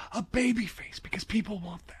now a babyface because people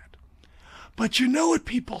want that. But you know what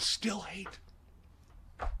people still hate?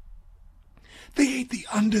 They hate the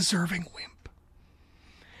undeserving wimp.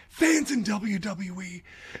 Fans in WWE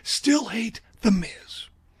still hate The Miz.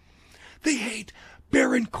 They hate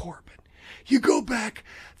Baron Corbin. You go back,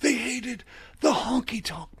 they hated the Honky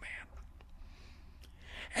Tonk Man.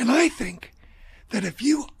 And I think that if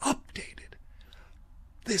you updated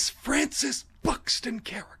this Francis Buxton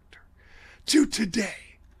character to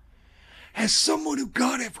today as someone who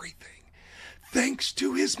got everything thanks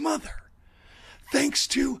to his mother, thanks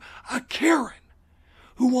to a Karen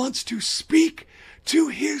who wants to speak to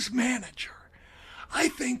his manager, I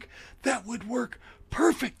think that would work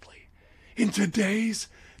perfectly in today's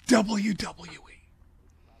WWE.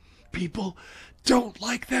 People don't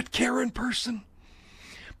like that Karen person.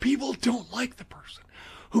 People don't like the person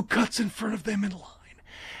who cuts in front of them in line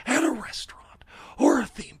at a restaurant or a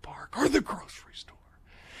theme park or the grocery store.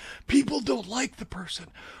 People don't like the person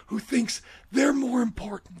who thinks they're more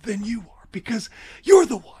important than you are because you're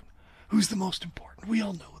the one who's the most important. We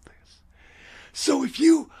all know this. So if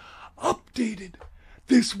you updated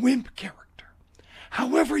this wimp character,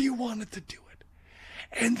 however you wanted to do it,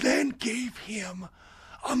 and then gave him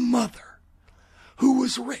a mother who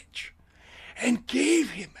was rich and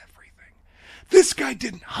gave him everything. This guy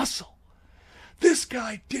didn't hustle. This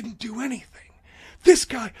guy didn't do anything. This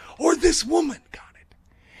guy or this woman got it.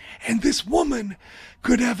 And this woman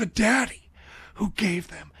could have a daddy who gave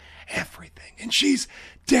them everything. And she's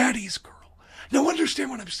daddy's girl. Now understand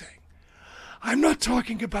what I'm saying. I'm not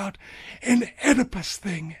talking about an Oedipus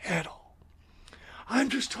thing at all. I'm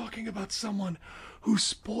just talking about someone who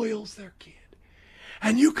spoils their kid.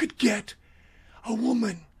 And you could get a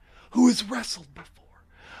woman who has wrestled before,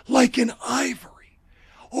 like an Ivory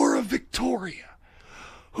or a Victoria,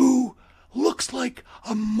 who looks like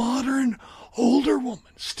a modern, older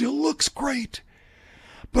woman, still looks great,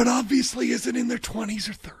 but obviously isn't in their 20s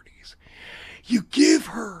or 30s. You give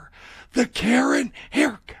her the Karen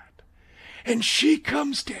haircut, and she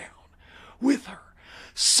comes down with her,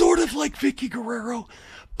 sort of like Vicky Guerrero,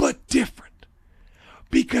 but different.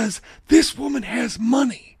 Because this woman has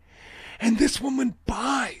money, and this woman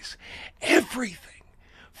buys everything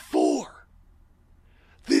for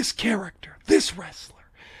this character, this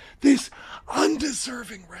wrestler, this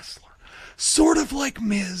undeserving wrestler, sort of like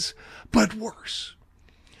Miz, but worse.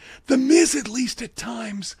 The Miz, at least at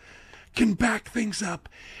times, can back things up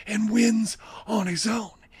and wins on his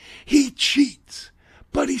own. He cheats,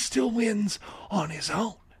 but he still wins on his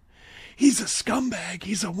own. He's a scumbag,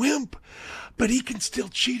 he's a wimp, but he can still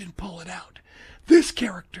cheat and pull it out. This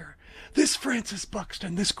character, this Francis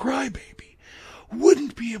Buxton, this crybaby,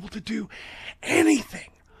 wouldn't be able to do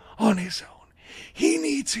anything on his own. He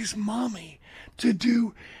needs his mommy to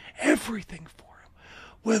do everything for him,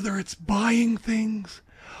 whether it's buying things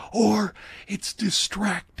or it's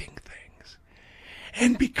distracting things.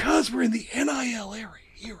 And because we're in the NIL era,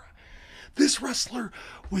 this wrestler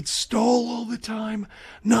would stall all the time,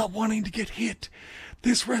 not wanting to get hit.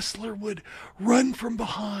 This wrestler would run from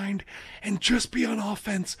behind and just be on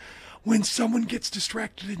offense when someone gets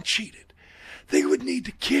distracted and cheated. they would need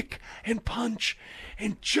to kick and punch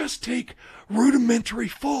and just take rudimentary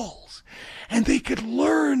falls. And they could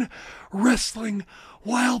learn wrestling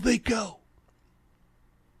while they go.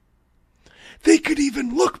 They could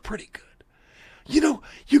even look pretty good. You know,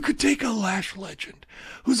 you could take a Lash legend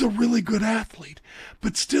who's a really good athlete,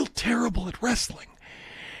 but still terrible at wrestling,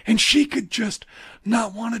 and she could just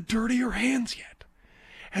not want to dirty her hands yet.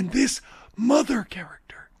 And this mother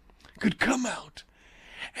character could come out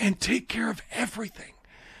and take care of everything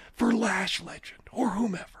for Lash legend or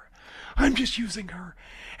whomever. I'm just using her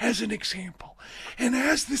as an example. And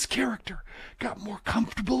as this character got more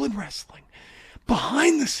comfortable in wrestling,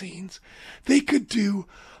 behind the scenes, they could do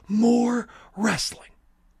more wrestling.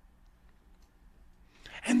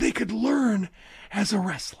 And they could learn as a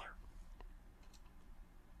wrestler.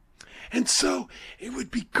 And so it would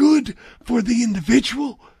be good for the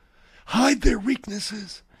individual, hide their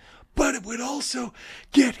weaknesses, but it would also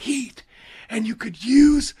get heat. And you could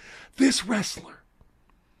use this wrestler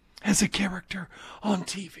as a character on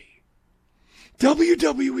TV.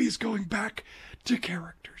 WWE is going back to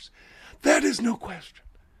characters. That is no question.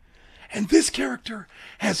 And this character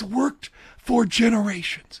has worked for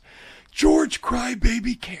generations. George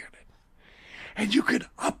Crybaby Cannon. And you could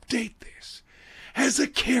update this as a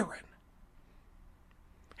Karen.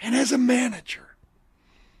 And as a manager.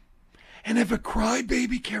 And have a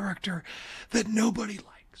crybaby character that nobody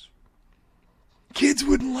likes. Kids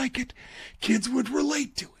wouldn't like it. Kids would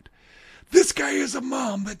relate to it. This guy is a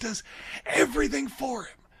mom that does everything for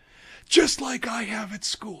him. Just like I have at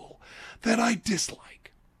school that I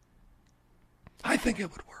dislike. I think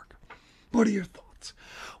it would work. What are your thoughts?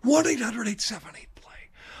 1-800-878-PLAY.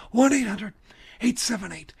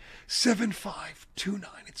 1-800-878-7529.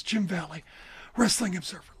 It's Jim Valley, Wrestling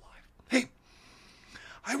Observer Live. Hey,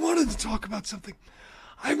 I wanted to talk about something.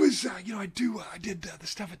 I was, I did the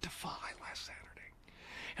stuff at Defy last Saturday.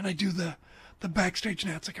 And I do the backstage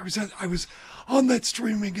announcing. I was on that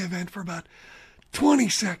streaming event for about 20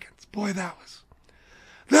 seconds. Boy, that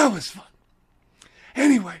was fun.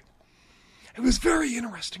 Anyway, it was very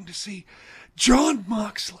interesting to see Jon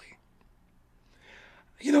Moxley.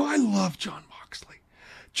 You know, I love Jon Moxley.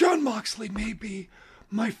 Jon Moxley may be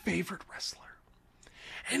my favorite wrestler.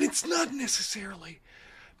 And it's not necessarily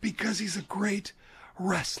because he's a great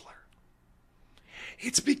wrestler.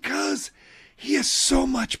 It's because he has so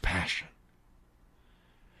much passion.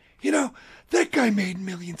 You know, that guy made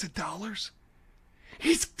millions of dollars.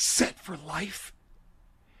 He's set for life.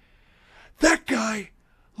 That guy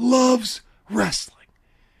loves wrestling.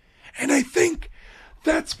 And I think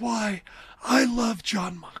that's why I love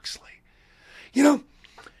Jon Moxley. You know,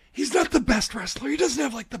 he's not the best wrestler. He doesn't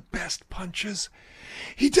have like the best punches.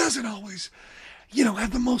 He doesn't always,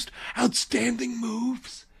 have the most outstanding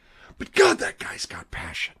moves. But God, that guy's got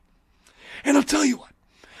passion. And I'll tell you what,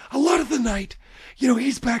 a lot of the night,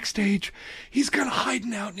 he's backstage. He's kind of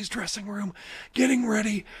hiding out in his dressing room, getting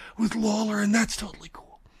ready with Lawler, and that's totally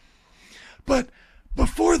cool. But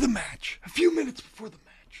before the match, a few minutes before the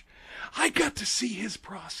match, I got to see his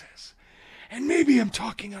process. And maybe I'm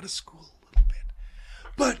talking out of school a little bit.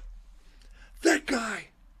 But that guy,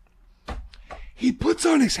 he puts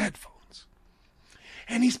on his headphones.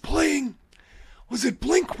 And he's playing, was it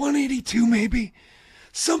Blink 182 maybe?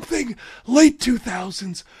 Something late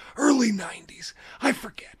 2000s, early 90s. I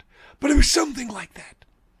forget. But it was something like that.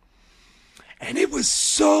 And it was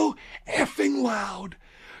so effing loud.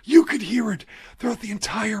 You could hear it throughout the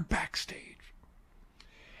entire backstage.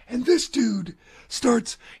 And this dude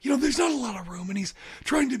starts, there's not a lot of room and he's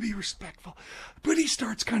trying to be respectful. But he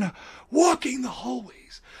starts kind of walking the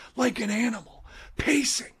hallways like an animal,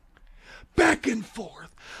 pacing back and forth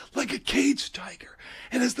like a caged tiger.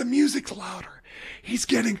 And as the music's louder, he's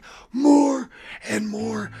getting more and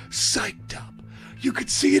more psyched up. You could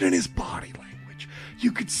see it in his body language.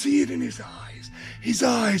 You could see it in his eyes. His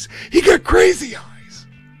eyes, he got crazy eyes.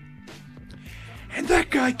 And that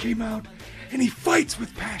guy came out and he fights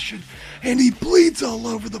with passion and he bleeds all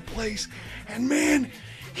over the place. And man,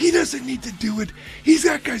 he doesn't need to do it.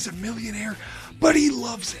 That guy's a millionaire, but he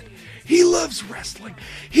loves it. He loves wrestling.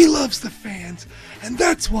 He loves the fans. And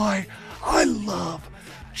that's why I love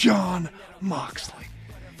Jon Moxley.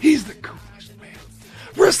 He's the coolest man.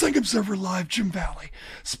 Wrestling Observer Live, Jim Valley,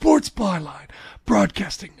 Sports Byline,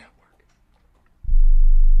 Broadcasting Network.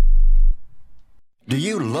 Do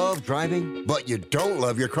you love driving, but you don't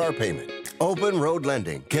love your car payment? Open Road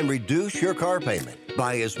Lending can reduce your car payment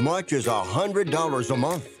by as much as $100 a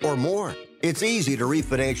month or more. It's easy to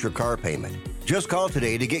refinance your car payment. Just call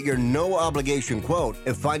today to get your no-obligation quote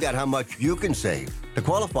and find out how much you can save. To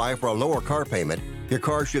qualify for a lower car payment, Your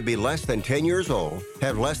car should be less than 10 years old,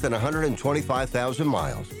 have less than 125,000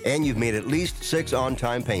 miles, and you've made at least 6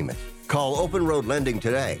 on-time payments. Call Open Road Lending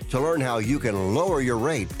today to learn how you can lower your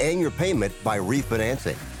rate and your payment by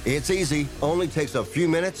refinancing. It's easy, only takes a few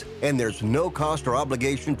minutes, and there's no cost or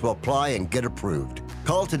obligation to apply and get approved.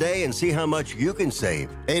 Call today and see how much you can save.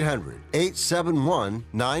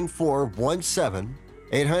 800-871-9417.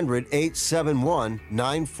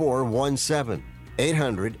 800-871-9417.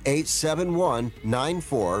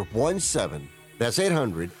 800-871-9417. That's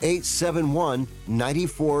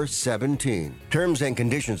 800-871-9417. Terms and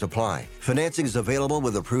conditions apply. Financing is available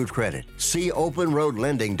with approved credit. See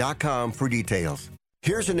openroadlending.com for details.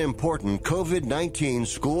 Here's an important COVID-19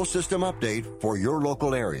 school system update for your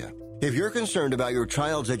local area. If you're concerned about your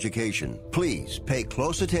child's education, please pay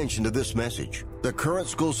close attention to this message. The current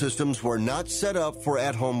school systems were not set up for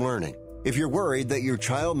at-home learning. If you're worried that your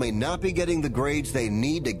child may not be getting the grades they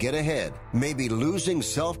need to get ahead, maybe losing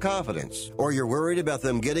self-confidence, or you're worried about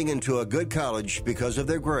them getting into a good college because of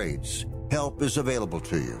their grades, help is available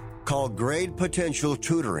to you. Call Grade Potential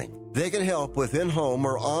Tutoring. They can help with in-home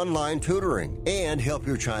or online tutoring and help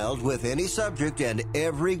your child with any subject and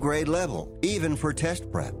every grade level, even for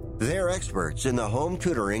test prep. They're experts in the home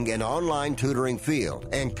tutoring and online tutoring field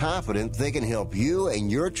and confident they can help you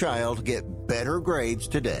and your child get better grades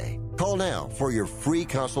today. Call now for your free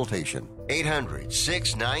consultation.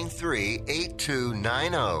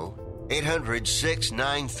 800-693-8290.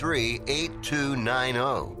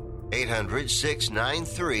 800-693-8290.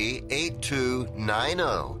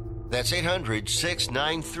 800-693-8290. That's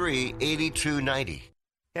 800-693-8290.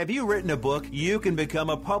 Have you written a book? You can become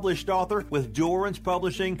a published author with Dorrance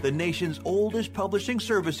Publishing, the nation's oldest publishing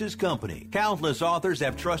services company. Countless authors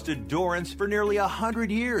have trusted Dorrance for nearly 100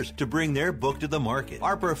 years to bring their book to the market.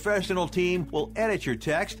 Our professional team will edit your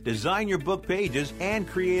text, design your book pages, and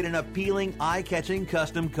create an appealing, eye-catching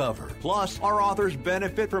custom cover. Plus, our authors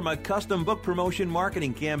benefit from a custom book promotion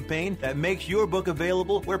marketing campaign that makes your book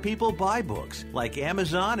available where people buy books, like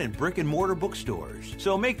Amazon and brick-and-mortar bookstores.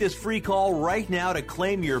 So make this free call right now to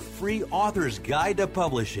claim your free author's guide to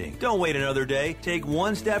publishing. Don't wait another day. Take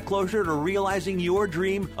one step closer to realizing your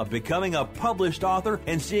dream of becoming a published author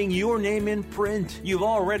and seeing your name in print. You've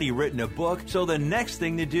already written a book, so the next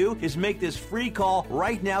thing to do is make this free call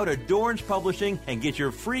right now to Dorrance Publishing and get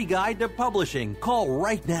your free guide to publishing. Call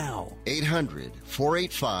right now.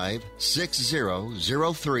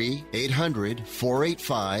 800-485-6003.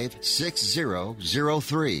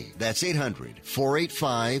 800-485-6003. That's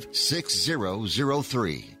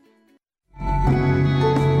 800-485-6003.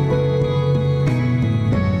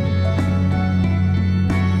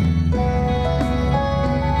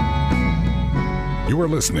 You are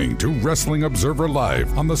listening to Wrestling Observer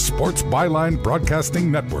Live on the Sports Byline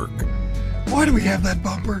Broadcasting Network. Why do we have that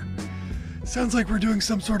bumper? Sounds like we're doing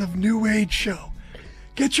some sort of new age show.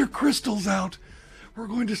 Get your crystals out. We're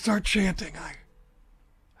going to start chanting. I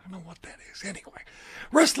don't know what that is. Anyway,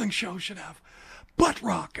 wrestling shows should have butt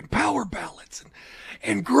rock and power ballads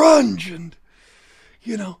and grunge and,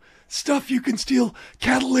 stuff you can steal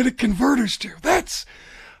catalytic converters to. That's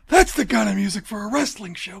the kind of music for a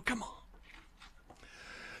wrestling show. Come on.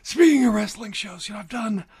 Speaking of wrestling shows, I've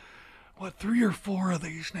done, 3 or 4 of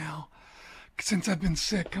these now since I've been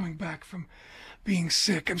sick, coming back from being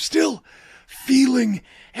sick. I'm still feeling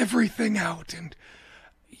everything out. And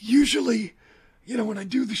usually, when I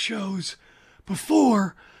do the shows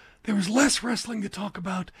before, there was less wrestling to talk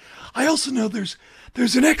about. I also know there's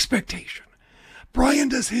an expectation. Bryan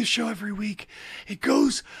does his show every week. It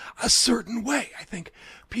goes a certain way. I think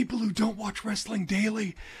people who don't watch wrestling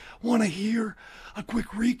daily want to hear a quick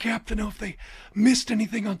recap to know if they missed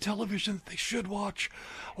anything on television that they should watch,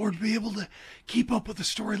 or to be able to keep up with the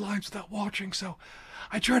storylines without watching. So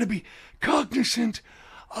I try to be cognizant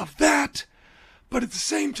of that, but at the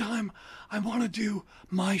same time, I want to do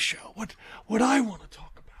my show, what I want to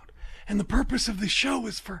talk about. And the purpose of this show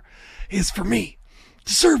is for me,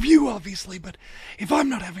 to serve you, obviously. But if I'm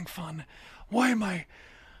not having fun, why am I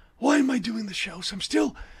doing the show? So I'm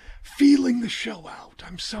still feeling the show out.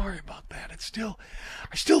 I'm sorry about that. I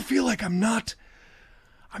still feel like I'm not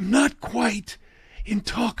quite in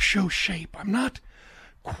talk show shape. I'm not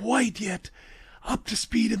quite yet up to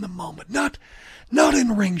speed in the moment. Not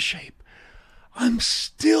in ring shape. I'm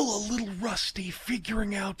still a little rusty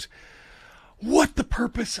figuring out what the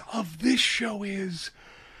purpose of this show is,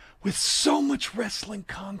 with so much wrestling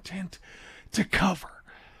content to cover.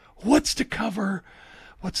 What's to cover,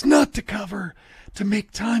 what's not to cover, to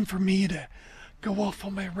make time for me to go off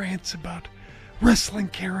on my rants about wrestling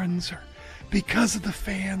Karens, or because of the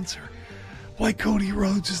fans, or why Cody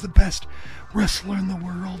Rhodes is the best wrestler in the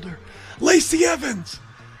world, or Lacey Evans.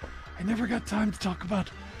 I never got time to talk about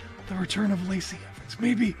the return of Lacey Evans.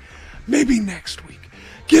 Maybe next week.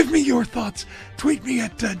 Give me your thoughts. Tweet me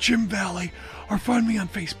at Jim Valley or find me on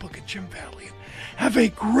Facebook at Jim Valley. Have a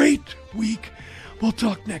great week. We'll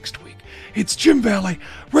talk next week. It's Jim Valley,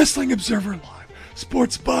 Wrestling Observer Live,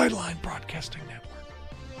 Sports Byline Broadcasting Network.